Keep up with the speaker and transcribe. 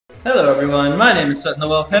Hello everyone, my name is Sutton the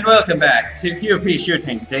Wolf, and welcome back to QP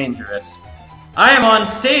Shooting Dangerous. I am on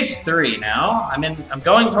stage 3 now. I'm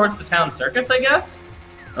going towards the town circus, I guess?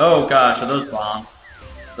 Oh gosh, are those bombs?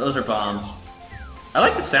 Those are bombs. I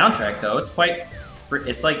like the soundtrack though, it's quite...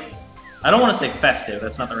 it's like... I don't want to say festive,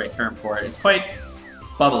 that's not the right term for it. It's quite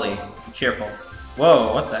bubbly and cheerful.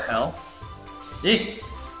 Whoa, what the hell? Eek.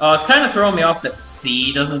 Oh, it's kind of throwing me off that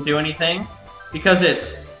C doesn't do anything. Because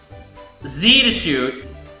it's Z to shoot,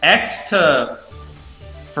 X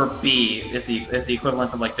for B is the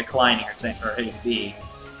equivalent of like declining or hitting B,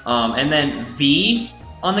 and then V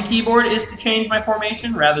on the keyboard is to change my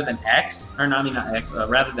formation rather than X, or no, I mean not X,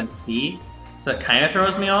 rather than C. So it kind of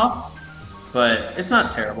throws me off, but it's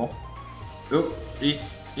not terrible. Oop.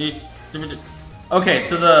 Okay,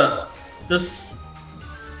 so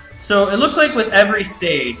so it looks like with every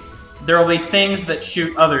stage there will be things that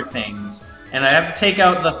shoot other things, and I have to take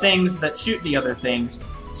out the things that shoot the other things,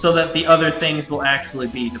 so that the other things will actually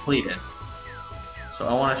be depleted. So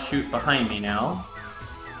I want to shoot behind me now.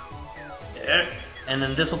 And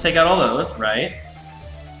then this will take out all those, right?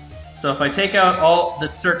 So if I take out all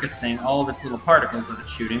this circus thing, all of its little particles that it's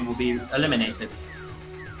shooting will be eliminated.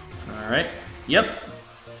 Alright. Yep.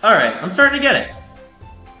 Alright, I'm starting to get it.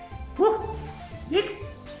 Woo! Yeek!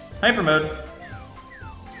 Hyper mode.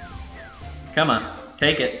 Come on,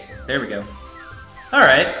 take it. There we go.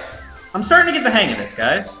 Alright. I'm starting to get the hang of this,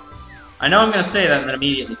 guys. I know I'm going to say that and then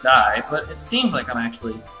immediately die, but it seems like I'm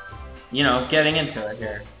actually, you know, getting into it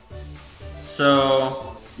here.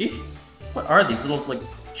 So, what are these little, like,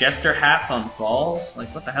 jester hats on balls?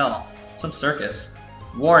 Like, what the hell? Some circus.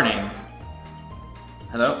 Warning.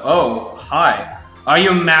 Hello? Oh, hi. Are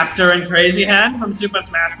you Master and Crazy Hand from Super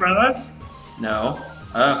Smash Bros.? No.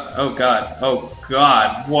 Oh god. Oh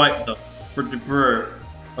god. What the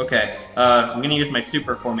Okay, I'm gonna use my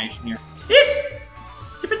super formation here.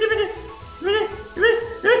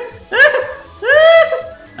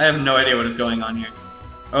 I have no idea what is going on here.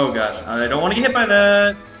 Oh gosh, I don't want to get hit by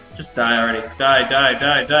that. Just die already. Die.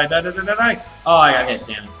 Oh, I got hit,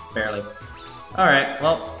 damn it. Barely. Alright,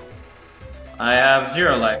 well, I have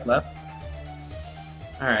 0 life left.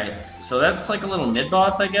 Alright, so that's like a little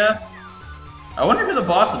mid-boss, I guess. I wonder who the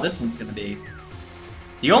boss of this one's gonna be.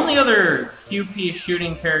 The only other QP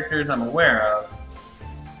shooting characters I'm aware of,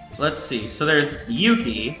 let's see, so there's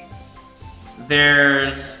Yuki,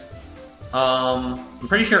 there's, I'm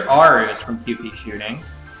pretty sure Aru is from QP shooting,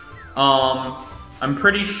 I'm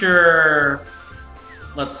pretty sure,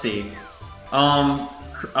 let's see,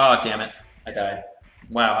 oh damn it, I died.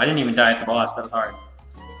 Wow, I didn't even die at the boss, that was hard.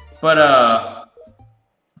 But,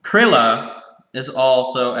 Krilla is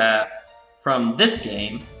also from this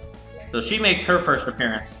game. So she makes her first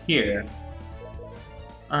appearance here.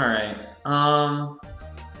 Alright,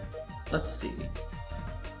 let's see.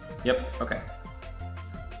 Yep, okay.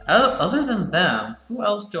 Other than them, who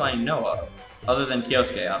else do I know of? Other than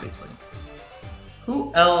Kyosuke, obviously.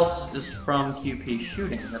 Who else is from QP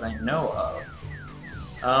Shooting that I know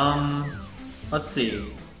of? Let's see.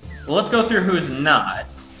 Well, let's go through who's not.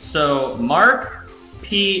 So, Mark,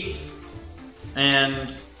 Pete, and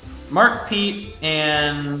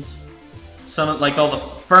some, like, all the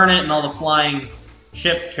Fernet and all the flying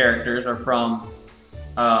ship characters are from,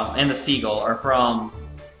 and the Seagull are from,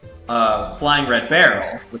 Flying Red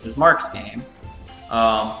Barrel, which is Mark's game.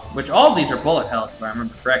 Which all of these are bullet hells, if I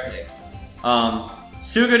remember correctly.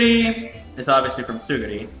 Suguri is obviously from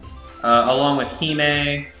Suguri, along with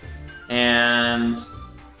Hime and,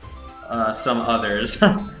 some others.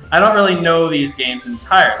 I don't really know these games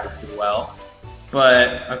entirely too well,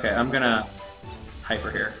 but, okay, I'm gonna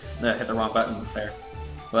hyper here. Hit the wrong button there.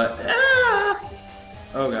 But,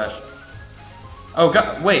 oh gosh. Oh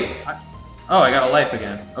god, wait. Oh, I got a life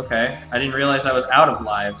again. Okay. I didn't realize I was out of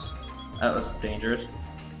lives. That was dangerous.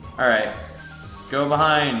 Alright. Go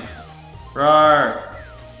behind. Roar.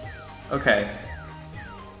 Okay.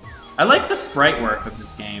 I like the sprite work of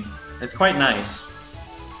this game. It's quite nice.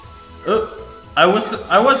 I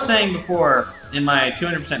was saying before in my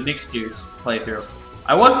 200% mixed juice playthrough,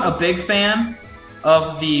 I wasn't a big fan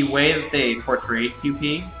of the way that they portrayed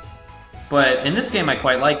QP, but in this game I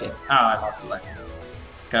quite like it. Oh, I lost a life.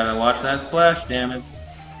 Gotta watch that splash damage.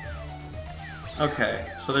 Okay,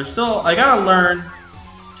 so there's still... I gotta learn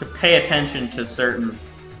to pay attention to certain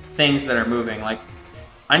things that are moving. Like,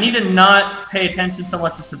 I need to not pay attention so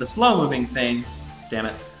much as to the slow-moving things. Damn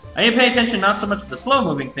it. I need to pay attention not so much to the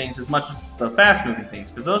slow-moving things as much as the fast-moving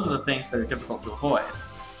things, because those are the things that are difficult to avoid.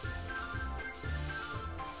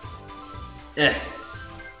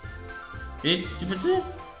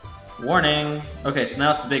 Warning. Okay, so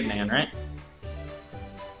now it's the big man, right?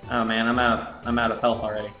 Oh man, I'm out of health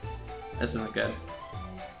already. This isn't good.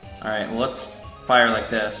 Alright, well let's fire like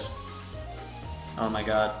this. Oh my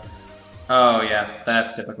god. Oh yeah,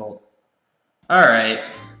 that's difficult. Alright.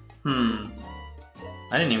 I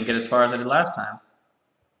didn't even get as far as I did last time.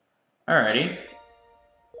 Alrighty.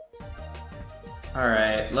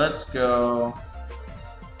 Alright, let's go...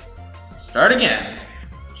 Start again!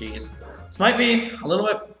 Jeez. This might be a little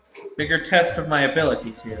bit bigger test of my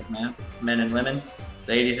abilities here, man. Men and women.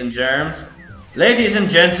 Ladies and germs. Ladies and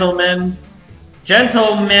gentlemen.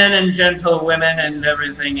 Gentlemen and gentlewomen and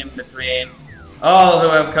everything in between. All who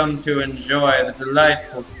have come to enjoy the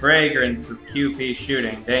delightful fragrance of QP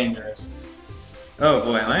shooting. Dangerous. Oh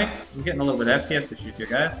boy, I'm getting a little bit of FPS issues here,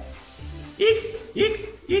 guys. Eek! Eek!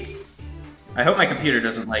 Eek! I hope my computer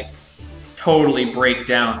doesn't, like, totally break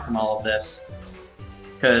down from all of this.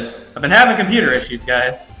 Because I've been having computer issues,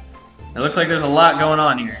 guys. It looks like there's a lot going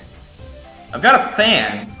on here. I've got a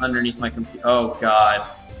fan underneath my computer. Oh god.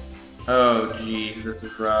 Oh jeez, this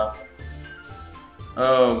is rough.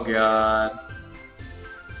 Oh god.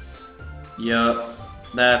 Yup,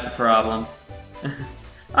 that's a problem.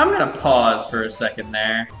 I'm gonna pause for a second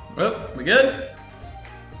there. Oh, we good?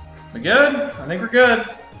 We good? I think we're good.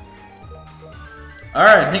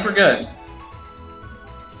 Alright, I think we're good.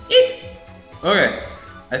 Eek! Okay,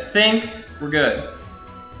 I think we're good.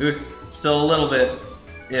 Ooh, still a little bit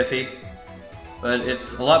iffy, but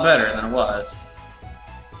it's a lot better than it was.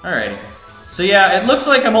 Alrighty. So yeah, it looks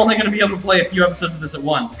like I'm only going to be able to play a few episodes of this at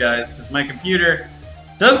once, guys, because my computer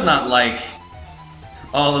does not like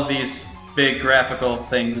all of these big graphical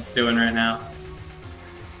things it's doing right now.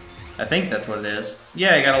 I think that's what it is.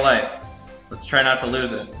 Yeah, I got a life. Let's try not to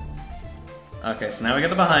lose it. Okay, so now we got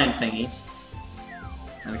the behind thingies.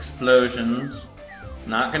 And explosions.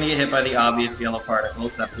 Not gonna get hit by the obvious yellow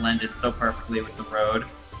particles that blended so perfectly with the road.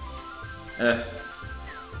 Okay.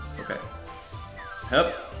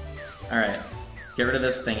 Yep. Alright. Let's get rid of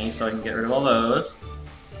this thingy so I can get rid of all those.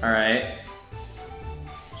 Alright.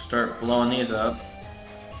 Start blowing these up.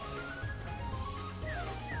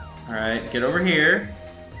 Alright, get over here.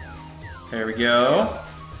 There we go.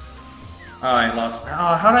 Oh, I lost...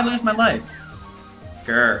 Oh, how did I lose my life?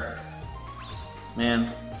 Grr.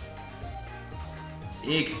 Man.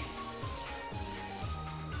 Eek.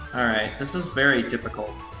 Alright, this is very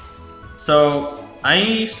difficult. So,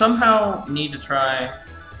 I somehow need to try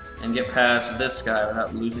and get past this guy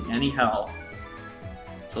without losing any health.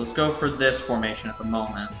 So let's go for this formation at the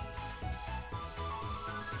moment.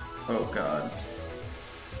 Oh god.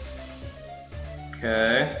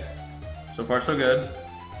 Okay. So far so good.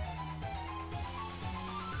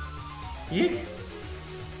 Yeek.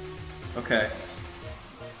 Okay.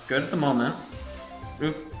 Good at the moment.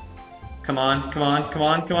 Oop. Come on, come on, come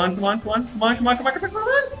on, come on, come on, come on, come on, come on, come on, come on, come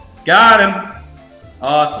on. Got him!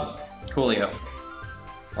 Awesome. Coolio.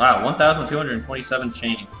 Wow, 1,227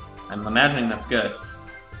 chain. I'm imagining that's good.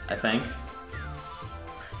 I think.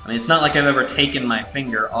 I mean, it's not like I've ever taken my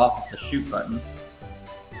finger off of the shoot button.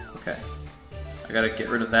 Okay. I gotta get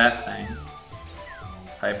rid of that thing.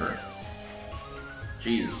 Hyper.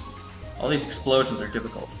 Jeez. All these explosions are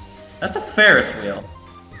difficult. That's a Ferris wheel.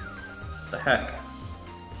 What the heck?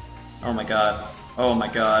 Oh my god. Oh my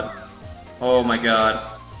god. Oh my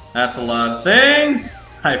god. That's a lot of things!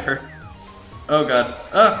 Hyper. Oh god.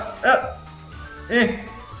 Oh,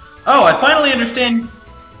 I finally understand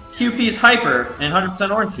QP's hyper in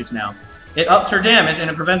 100% orange juice now. It ups her damage and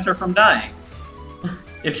it prevents her from dying.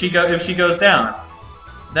 if she goes down.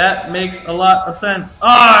 That makes a lot of sense. Oh,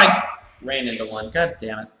 I ran into one. God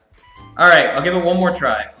damn it. Alright, I'll give it one more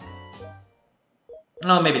try.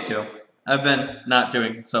 Oh, maybe two. I've been not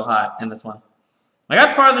doing so hot in this one. I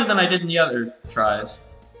got farther than I did in the other tries.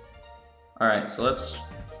 Alright, so let's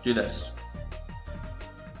do this.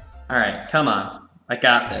 Alright, come on. I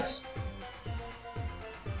got this.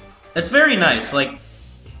 It's very nice, like...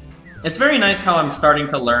 It's very nice how I'm starting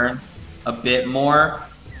to learn a bit more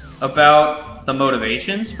about the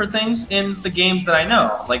motivations for things in the games that I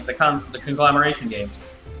know, like the conglomeration games.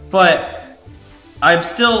 But I'm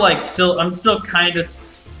still kind of...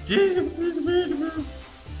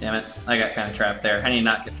 Damn it, I got kind of trapped there. I need to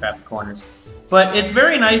not get trapped in corners. But it's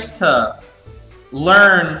very nice to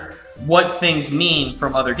learn what things mean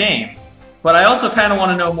from other games. But I also kind of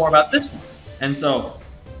want to know more about this one. And so,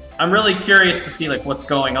 I'm really curious to see like what's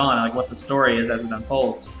going on, like what the story is as it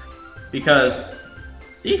unfolds. Because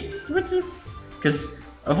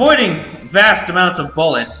avoiding vast amounts of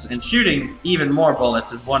bullets and shooting even more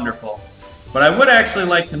bullets is wonderful. But I would actually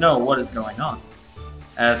like to know what is going on,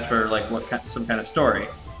 as for like some kind of story.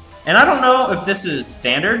 And I don't know if this is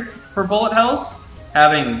standard for bullet hells,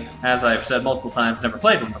 having, as I've said multiple times, never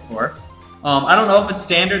played one before. I don't know if it's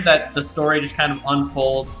standard that the story just kind of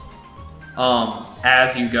unfolds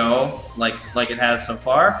as you go, like it has so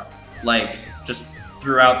far, like just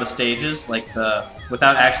throughout the stages,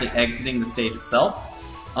 without actually exiting the stage itself.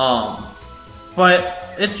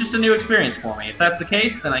 But it's just a new experience for me. If that's the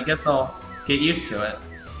case, then I guess I'll get used to it.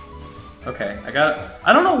 Okay, I got it.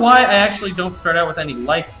 I don't know why I actually don't start out with any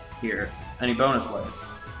life here, any bonus life.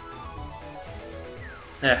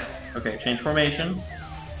 Yeah. Okay, change formation.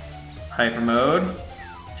 Hyper mode.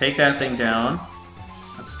 Take that thing down.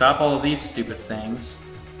 Let's stop all of these stupid things.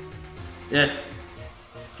 Yeah.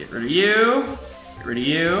 Get rid of you. Get rid of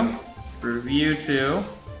you. Get rid of you too.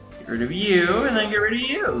 Get rid of you, and then get rid of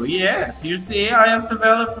you. Yes, you see, I have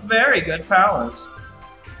developed very good powers.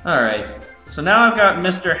 Alright, so now I've got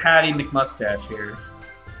Mr. Hattie McMustache here.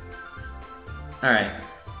 Alright,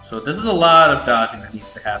 so this is a lot of dodging that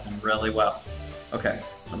needs to happen really well. Okay,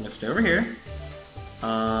 so I'm going to stay over here.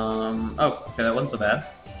 Oh, okay, that wasn't so bad.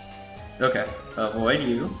 Okay, avoid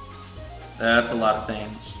you. That's a lot of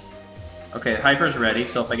things. Okay, Hyper's ready,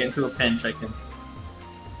 so if I get into a pinch, I can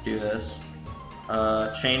do this.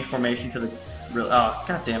 Change formation to the real. Oh,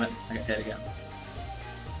 god damn it! I got hit again.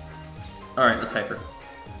 All right, let's Hyper.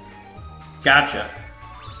 Gotcha.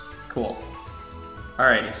 Cool.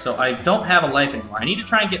 Alrighty, so I don't have a life anymore. I need to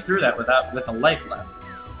try and get through that with a life left,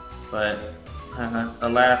 but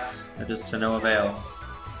alas, it is to no avail.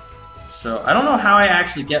 So I don't know how I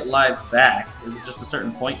actually get lives back. Is it just a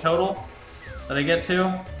certain point total that I get to?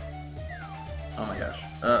 Oh my gosh.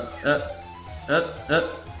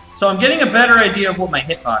 So I'm getting a better idea of what my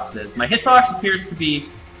hitbox is. My hitbox appears to be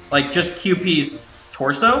like just QP's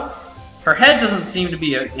torso. Her head doesn't seem to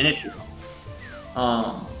be an issue.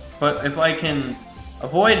 But if I can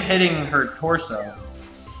avoid hitting her torso,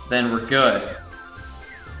 then we're good.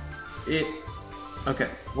 Okay.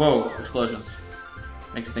 Whoa, explosions.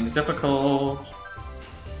 Makes things difficult.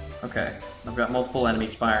 Okay. I've got multiple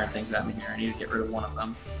enemies firing things at me here. I need to get rid of one of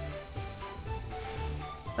them.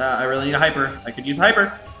 I really need a Hyper. I could use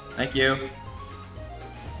Hyper. Thank you.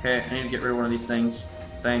 Okay, I need to get rid of one of these things.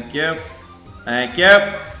 Thank you. Thank you.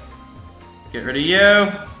 Get rid of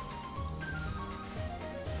you.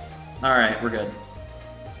 Alright, we're good.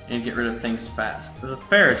 I need to get rid of things fast. There's a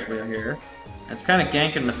Ferris wheel here. It's kind of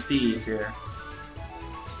ganking my steez here.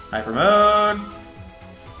 Hyper mode.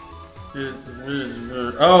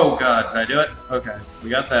 Oh god, did I do it? Okay, we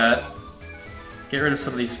got that. Get rid of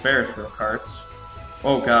some of these Ferris wheel carts.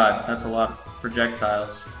 Oh god, that's a lot of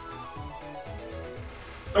projectiles.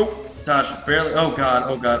 Oh, gosh, barely. Oh god,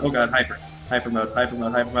 oh god, oh god, Hyper. Hyper mode, Hyper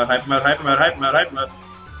mode, Hyper mode, Hyper mode, Hyper mode, Hyper mode, Hyper mode.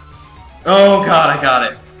 Oh god, I got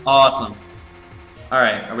it. Awesome.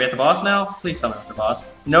 Alright, are we at the boss now? Please tell me we're at the boss.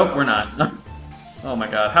 Nope, we're not. Oh my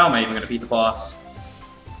god, how am I even gonna beat the boss?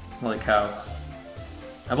 Holy cow.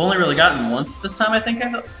 I've only really gotten once this time, I think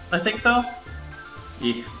though.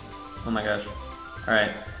 Eek. Oh my gosh.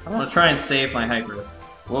 Alright, I want to try and save my Hyper.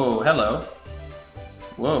 Whoa, hello.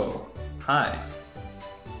 Whoa, hi.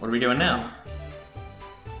 What are we doing now?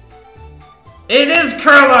 It is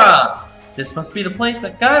Kurla! This must be the place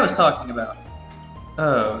that guy was talking about.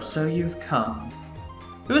 Oh, so you've come.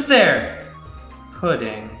 Who's there?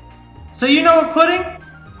 Pudding. So you know of pudding?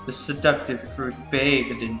 The seductive fruit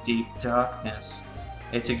bathed in deep darkness.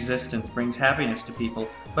 Its existence brings happiness to people,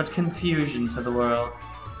 but confusion to the world.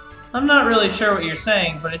 I'm not really sure what you're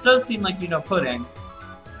saying, but it does seem like you know pudding.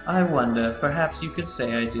 I wonder, perhaps you could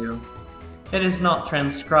say I do. It is not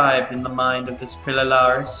transcribed in the mind of this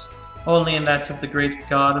Pilalaris, only in that of the great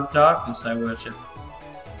god of darkness I worship.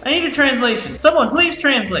 I need a translation. Someone please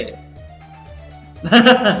translate it.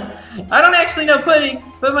 I don't actually know pudding,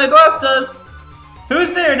 but my boss does.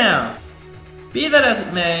 Who's there now? Be that as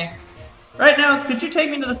it may. Right now, could you take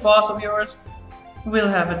me to this boss of yours? We'll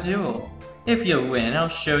have a duel. If you win, I'll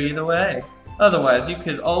show you the way. Otherwise, you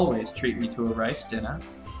could always treat me to a rice dinner.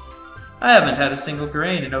 I haven't had a single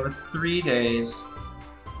grain in over 3 days.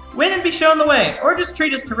 Win and be shown the way, or just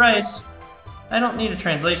treat us to rice. I don't need a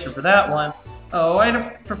translation for that one. Oh,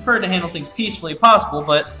 I'd prefer to handle things peacefully possible,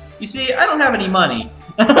 but you see, I don't have any money.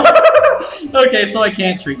 Okay, so I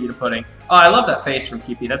can't treat you to pudding. Oh, I love that face from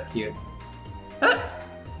QP, that's cute.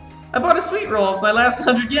 I bought a sweet roll of my last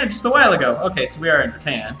 100 yen just a while ago. Okay, so we are in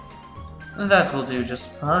Japan. That will do just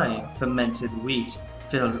fine. Fermented wheat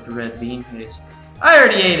filled with red bean paste. I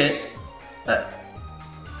already ate it.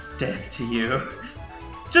 Death to you.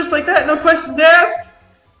 Just like that, no questions asked?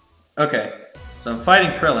 Okay, so I'm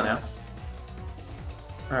fighting Krilla now.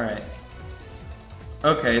 Alright.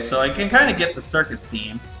 Okay, so I can kind of get the circus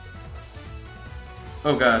theme.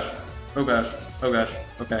 Oh gosh. Oh gosh. Oh gosh.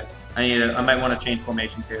 Okay. I might want to change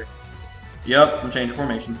formations here. Yep, I'm changing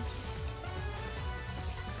formations.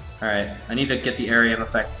 Alright, I need to get the area of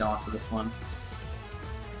effect going for this one.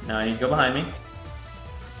 Now I need to go behind me.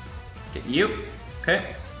 Get you. Okay.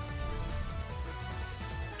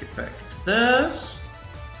 Get back to this.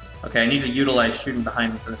 Okay, I need to utilize shooting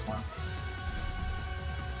behind me for this one.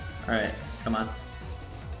 Alright, come on.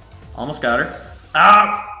 Almost got her.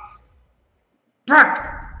 Ah!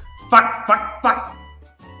 Fuck! Fuck, fuck, fuck!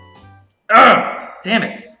 Ugh! Damn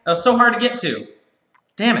it! That was so hard to get to.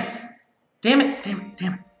 Damn it. Damn it, damn it,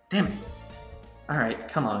 damn it, damn it. Alright,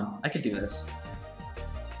 come on. I could do this.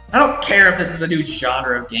 I don't care if this is a new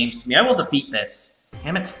genre of games to me. I will defeat this.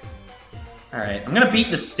 Damn it. Alright, I'm gonna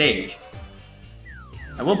beat this stage.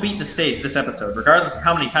 I will beat the stage this episode, regardless of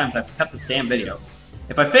how many times I have to cut this damn video.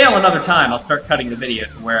 If I fail another time, I'll start cutting the video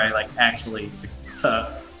to where I actually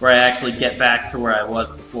get back to where I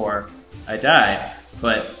was before I died.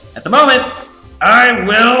 But at the moment, I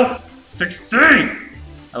will succeed!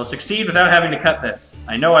 I will succeed without having to cut this.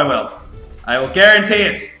 I know I will. I will guarantee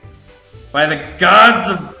it. By the gods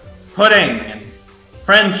of pudding and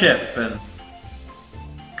friendship and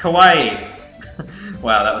kawaii.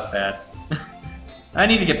 Wow, that was bad. I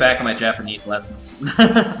need to get back on my Japanese lessons.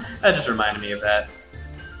 That just reminded me of that.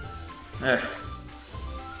 Ugh.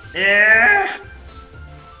 Yeah.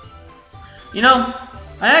 You know,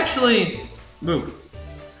 I actually... Ooh.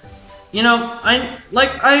 You know,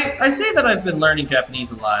 I say that I've been learning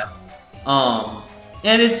Japanese a lot.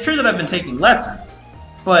 And it's true that I've been taking lessons.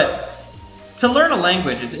 But to learn a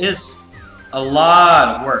language, it is a lot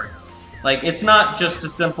of work. Like, it's not just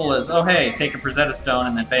as simple as, oh hey, take a Rosetta Stone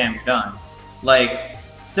and then bam, you're done. Like,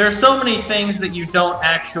 there's so many things that you don't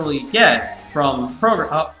actually get from program.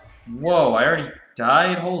 Oh, whoa, I already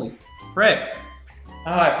died? Holy frick.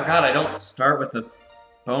 Oh, I forgot I don't start with the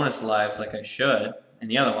bonus lives like I should. And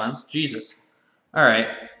the other ones. Jesus. Alright.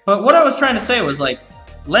 But what I was trying to say was, like,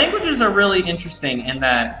 languages are really interesting in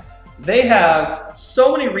that they have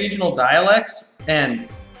so many regional dialects and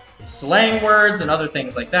slang words and other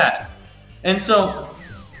things like that. And so,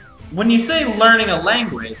 when you say learning a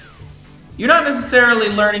language, you're not necessarily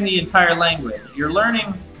learning the entire language. You're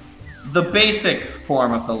learning the basic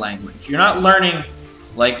form of the language. You're not learning,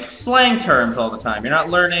 like, slang terms all the time. You're not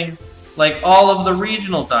learning, like, all of the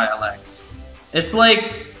regional dialects. It's like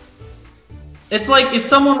if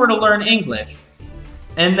someone were to learn English,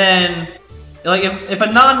 and then, like, if a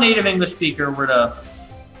non-native English speaker were to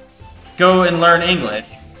go and learn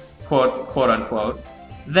English, quote unquote,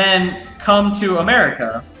 then come to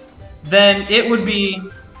America, then it would be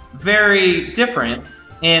very different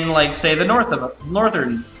in, like, say, the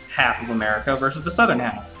northern half of America versus the southern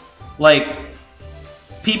half. Like,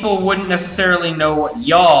 people wouldn't necessarily know what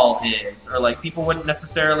y'all is, or, like, people wouldn't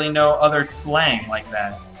necessarily know other slang like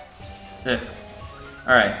that. Ugh.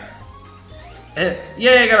 Alright.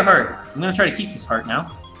 Yay, I got a heart. I'm gonna try to keep this heart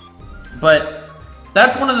now. But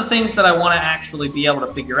that's one of the things that I want to actually be able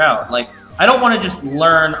to figure out. Like, I don't want to just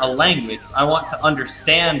learn a language. I want to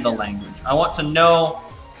understand the language. I want to know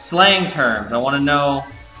slang terms. I want to know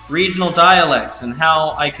regional dialects and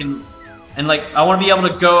how I can... And, like, I want to be able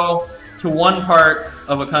to go to one part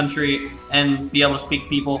of a country and be able to speak to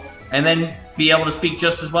people, and then be able to speak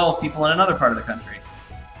just as well with people in another part of the country.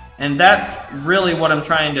 And that's really what I'm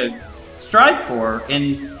trying to strive for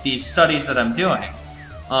in these studies that I'm doing.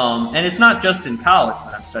 And it's not just in college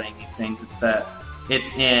that I'm studying these things,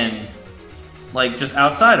 it's in, like, just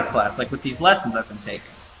outside of class, like with these lessons I've been taking.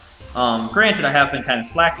 Granted, I have been kind of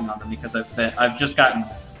slacking on them because I've just gotten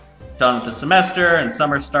done with the semester and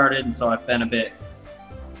summer started, and so I've been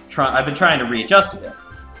I've been trying to readjust a bit.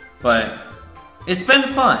 But it's been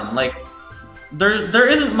fun. Like, there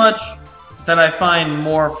isn't much that I find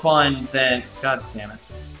more fun than... God damn it.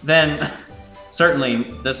 Then, certainly,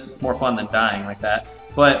 this is more fun than dying like that.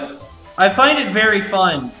 But I find it very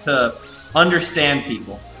fun to understand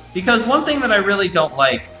people. Because one thing that I really don't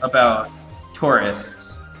like about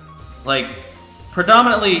tourists, like,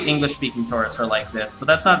 predominantly English-speaking tourists are like this, but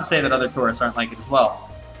that's not to say that other tourists aren't like it as well.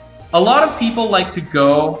 A lot of people like to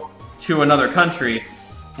go to another country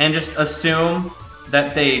and just assume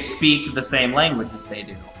that they speak the same language as they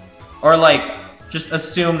do. Or, like, just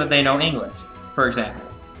assume that they know English, for example.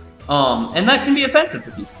 And that can be offensive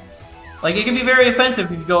to people. Like, it can be very offensive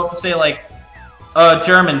if you go up to, say, like, a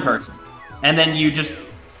German person, and then you just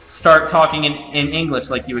start talking in English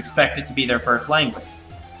like you expect it to be their first language.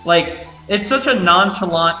 Like, it's such a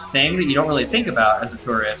nonchalant thing that you don't really think about as a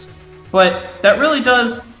tourist, but that really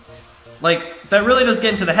does, like, that really does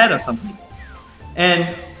get into the head of some people.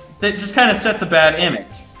 And that just kind of sets a bad image.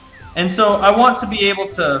 And so I want to be able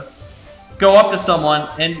to go up to someone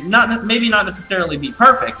and maybe not necessarily be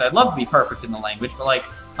perfect. I'd love to be perfect in the language, but like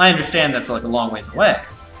I understand that's like a long ways away.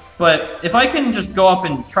 But if I can just go up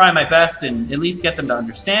and try my best and at least get them to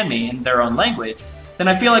understand me in their own language, then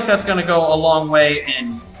I feel like that's going to go a long way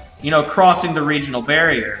in, you know, crossing the regional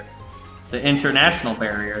barrier, the international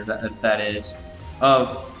barrier that is,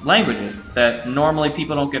 of languages that normally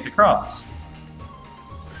people don't get to cross.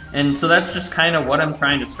 And so that's just kind of what I'm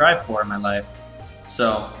trying to strive for in my life.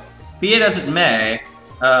 So, be it as it may,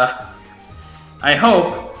 I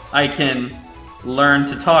hope I can learn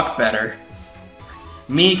to talk better.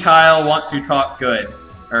 Me, Kyle, want to talk good.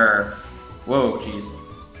 Whoa, jeez.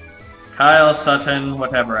 Kyle, Sutton,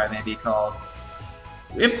 whatever I may be called.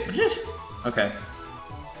 Okay.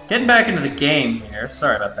 Getting back into the game here.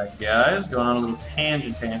 Sorry about that, guys. Going on a little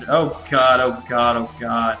tangent. Oh god, oh god, oh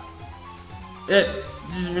god.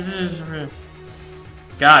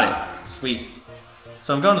 Got it. Sweet.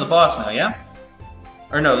 So I'm going to the boss now, yeah?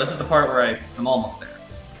 Or no, this is the part where I'm almost there.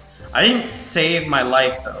 I didn't save my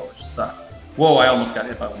life, though, which sucks. Whoa, I almost got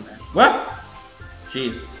hit by one there. What?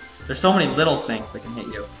 Jeez. There's so many little things that can hit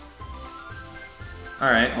you.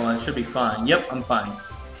 Alright, well, it should be fine. Yep, I'm fine.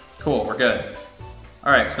 Cool, we're good.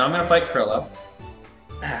 Alright, so now I'm gonna fight Krilla.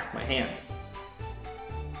 Ah, my hand.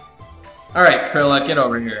 Alright, Krilla, get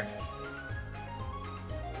over here.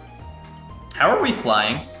 How are we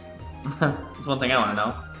flying? That's one thing I want to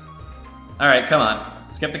know. Alright, come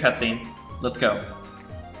on. Skip the cutscene. Let's go.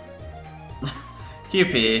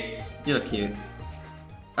 QP, you look cute.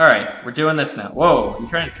 Alright, we're doing this now. Whoa, you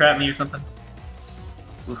trying to trap me or something?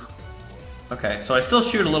 Oof. Okay, so I still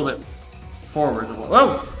shoot a little bit forward.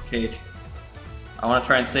 Whoa! Cage. I want to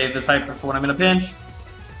try and save this hyper for when I'm in a pinch.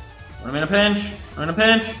 When I'm in a pinch. I'm in a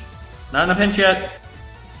pinch. Not in a pinch yet.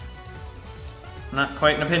 Not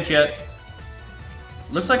quite in a pinch yet.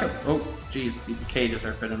 Looks like a... Oh, jeez. These cages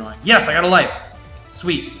are a bit annoying. Yes, I got a life.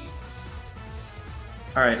 Sweet.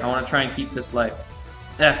 Alright, I want to try and keep this life.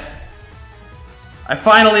 I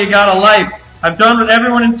finally got a life. I've done what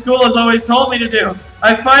everyone in school has always told me to do.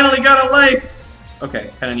 I finally got a life.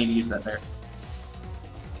 Okay, kind of need to use that there.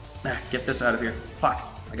 Get this out of here. Fuck,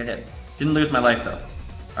 I got hit. Didn't lose my life, though.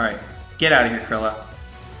 Alright, get out of here, Krilla.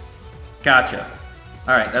 Gotcha.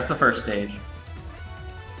 Alright, that's the first stage.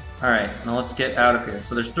 Alright, now let's get out of here.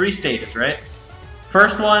 So there's 3 stages, right?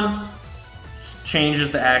 First one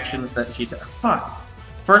changes the actions that she... Fuck!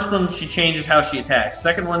 First one, she changes how she attacks.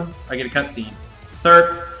 Second one, I get a cutscene.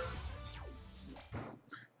 Third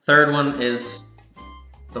one is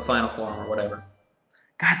the final form or whatever.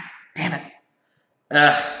 God damn it.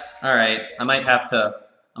 Alright, I might have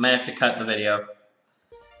to cut the video.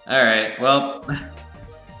 Alright, well...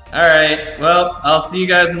 Alright, well, I'll see you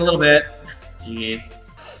guys in a little bit. Jeez.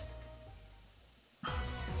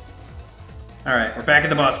 Alright, we're back at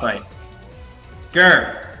the boss fight.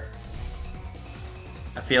 Grr!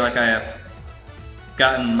 I feel like I have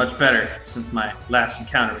gotten much better since my last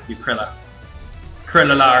encounter with you, Krilla.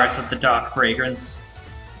 Krillalaris of the Dark Fragrance.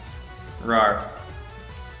 Rar.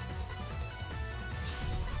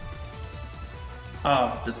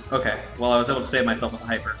 Oh, okay. Well, I was able to save myself with a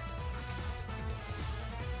hyper.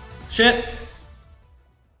 Shit!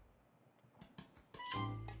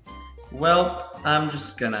 Well, I'm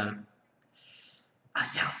just gonna...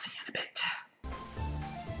 yeah, I'll see you in a bit.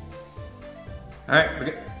 Alright, we're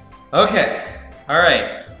good. Okay.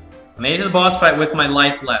 Alright. I made it to the boss fight with my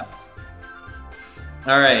life left.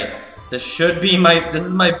 Alright. This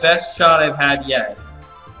is my best shot I've had yet.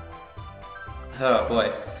 Oh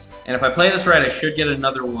boy. And if I play this right, I should get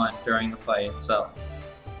another one during the fight itself.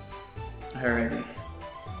 Alrighty.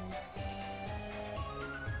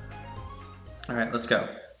 Alright, let's go.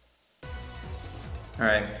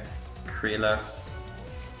 Alright. Krilla.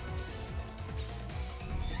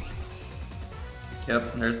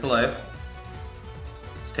 Yep, there's the life.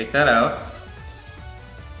 Let's take that out.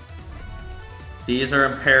 These are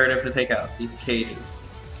imperative to take out, these cages.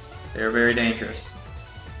 They're very dangerous.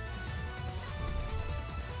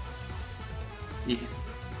 Eek.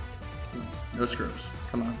 No screws.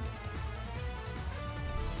 Come on.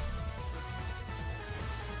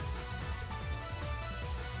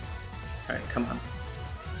 Alright, come on.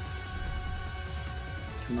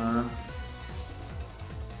 Come on.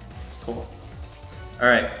 Cool.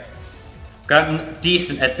 Alright. Gotten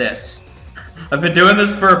decent at this. I've been doing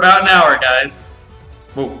this for about an hour, guys.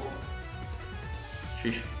 Whoa.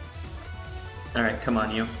 Sheesh. Alright, come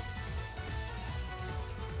on, you.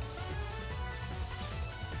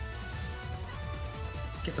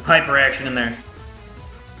 Get some hyper action in there.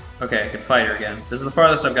 Okay, I can fight her again. This is the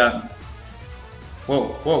farthest I've gotten. Whoa,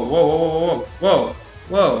 whoa, whoa, whoa, whoa, whoa, whoa,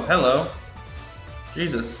 whoa, hello.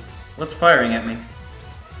 Jesus. What's firing at me?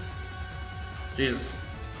 Jesus.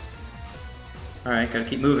 Alright, gotta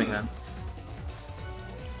keep moving then.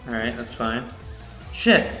 Alright, that's fine.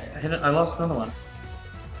 Shit! I lost another one.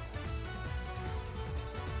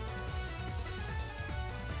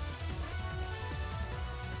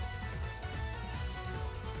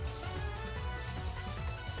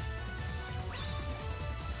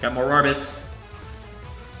 Got more orbits.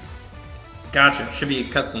 Gotcha. Should be a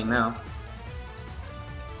cutscene now.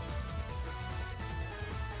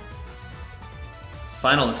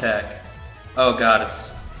 Final attack. Oh god, it's...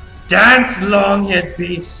 Dance, long-haired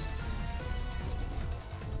beasts!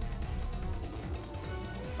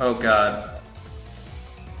 Oh god.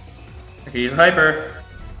 He's hyper.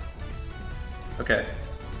 Okay.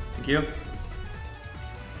 Thank you.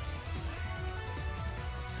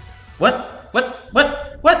 What? What?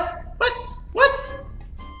 What? What? What? What?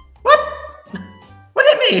 What? What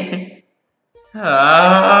hit me?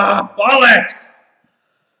 Ah, bollocks!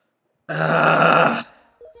 Ah.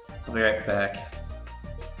 I'll be right back.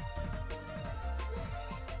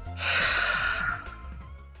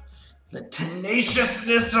 The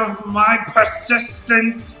tenaciousness of my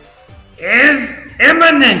persistence is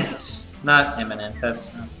imminent! Not imminent,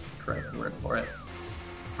 that's not the correct word for it.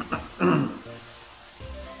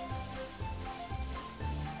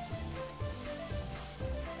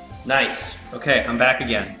 Nice. Okay, I'm back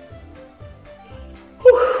again.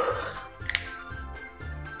 Whew.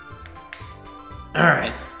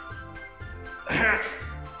 Alright.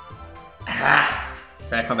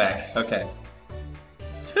 Back on back. Okay.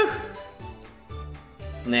 Whew.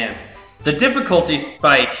 Man. The difficulty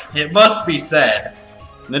spike, it must be said.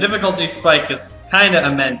 The difficulty spike is kinda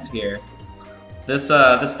immense here. This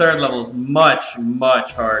third level is much,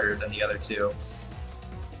 much harder than the other two.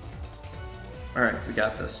 Alright, we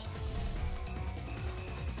got this.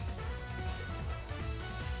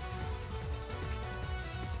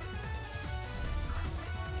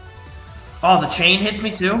 Oh, the chain hits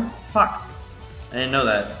me too? Fuck. I didn't know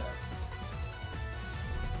that.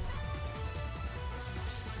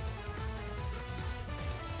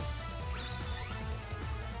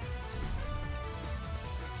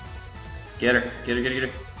 Get her. Get her, get her, get her.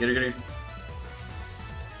 Get her, get her.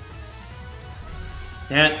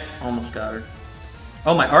 Damn it. Almost got her.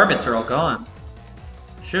 Oh, my orbits are all gone.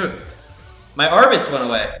 Shoot. My orbits went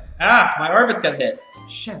away. Ah, my orbits got hit.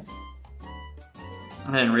 Shit.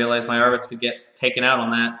 I didn't realize my orbits could get taken out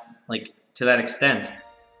on that, like, to that extent.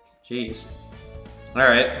 Jeez.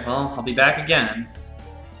 Alright, well, I'll be back again.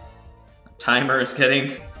 The timer is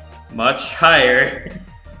getting much higher.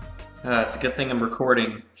 It's a good thing I'm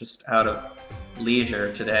recording just out of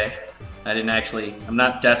leisure today. I'm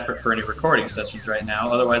not desperate for any recording sessions right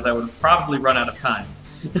now, otherwise I would have probably run out of time.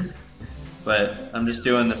 But I'm just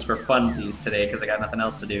doing this for funsies today because I got nothing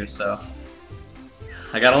else to do, so...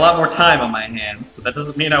 I got a lot more time on my hands, but that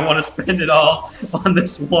doesn't mean I want to spend it all on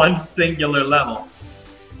this one singular level.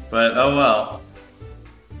 But oh well.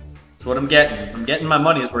 That's what I'm getting. I'm getting my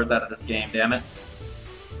money's worth out of this game, damn it.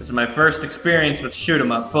 This is my first experience with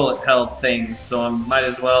shoot-'em-up bullet-held things, so I might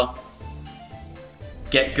as well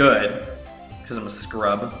get good, because I'm a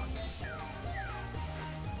scrub.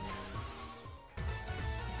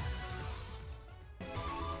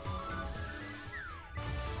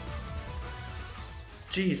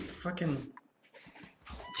 Jeez, the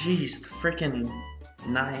frickin'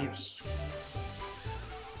 knives.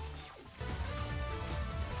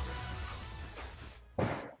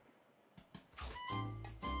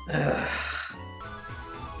 Ugh.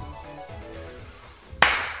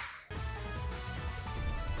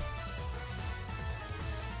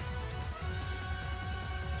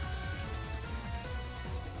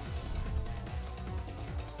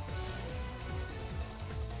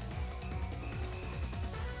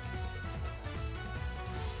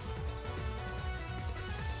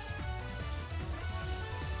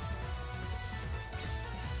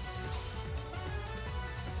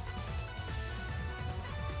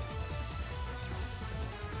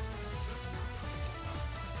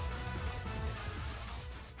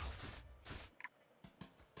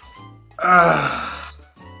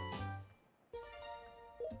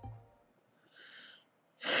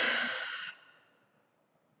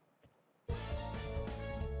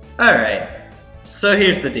 Alright, so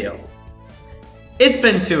here's the deal. It's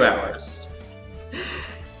been 2 hours.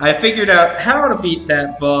 I figured out how to beat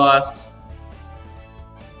that boss,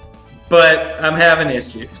 but I'm having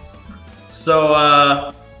issues. So,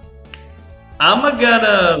 I'm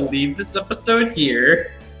gonna leave this episode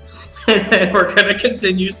here, and then we're gonna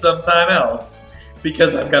continue sometime else,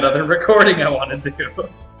 because I've got other recording I want to do.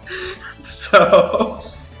 So,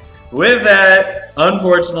 with that,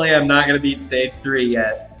 unfortunately, I'm not going to beat Stage 3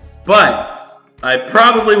 yet. But I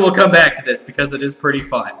probably will come back to this because it is pretty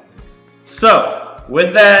fun. So,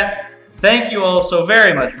 with that, thank you all so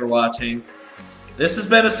very much for watching. This has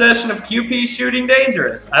been a session of QP Shooting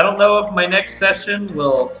Dangerous. I don't know if my next session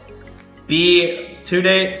will be 2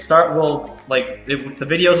 days, if the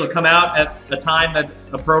videos will come out at a time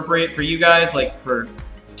that's appropriate for you guys, like for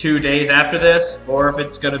 2 days after this, or if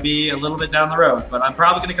it's going to be a little bit down the road. But I'm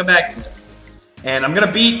probably going to come back to this. And I'm going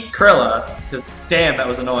to beat Krilla, because damn, that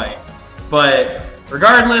was annoying. But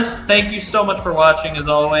regardless, thank you so much for watching, as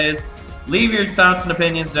always. Leave your thoughts and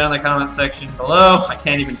opinions down in the comment section below. I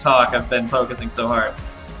can't even talk, I've been focusing so hard.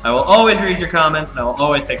 I will always read your comments, and I will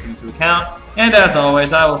always take them into account. And as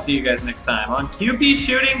always, I will see you guys next time on QP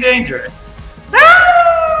Shooting Dangerous.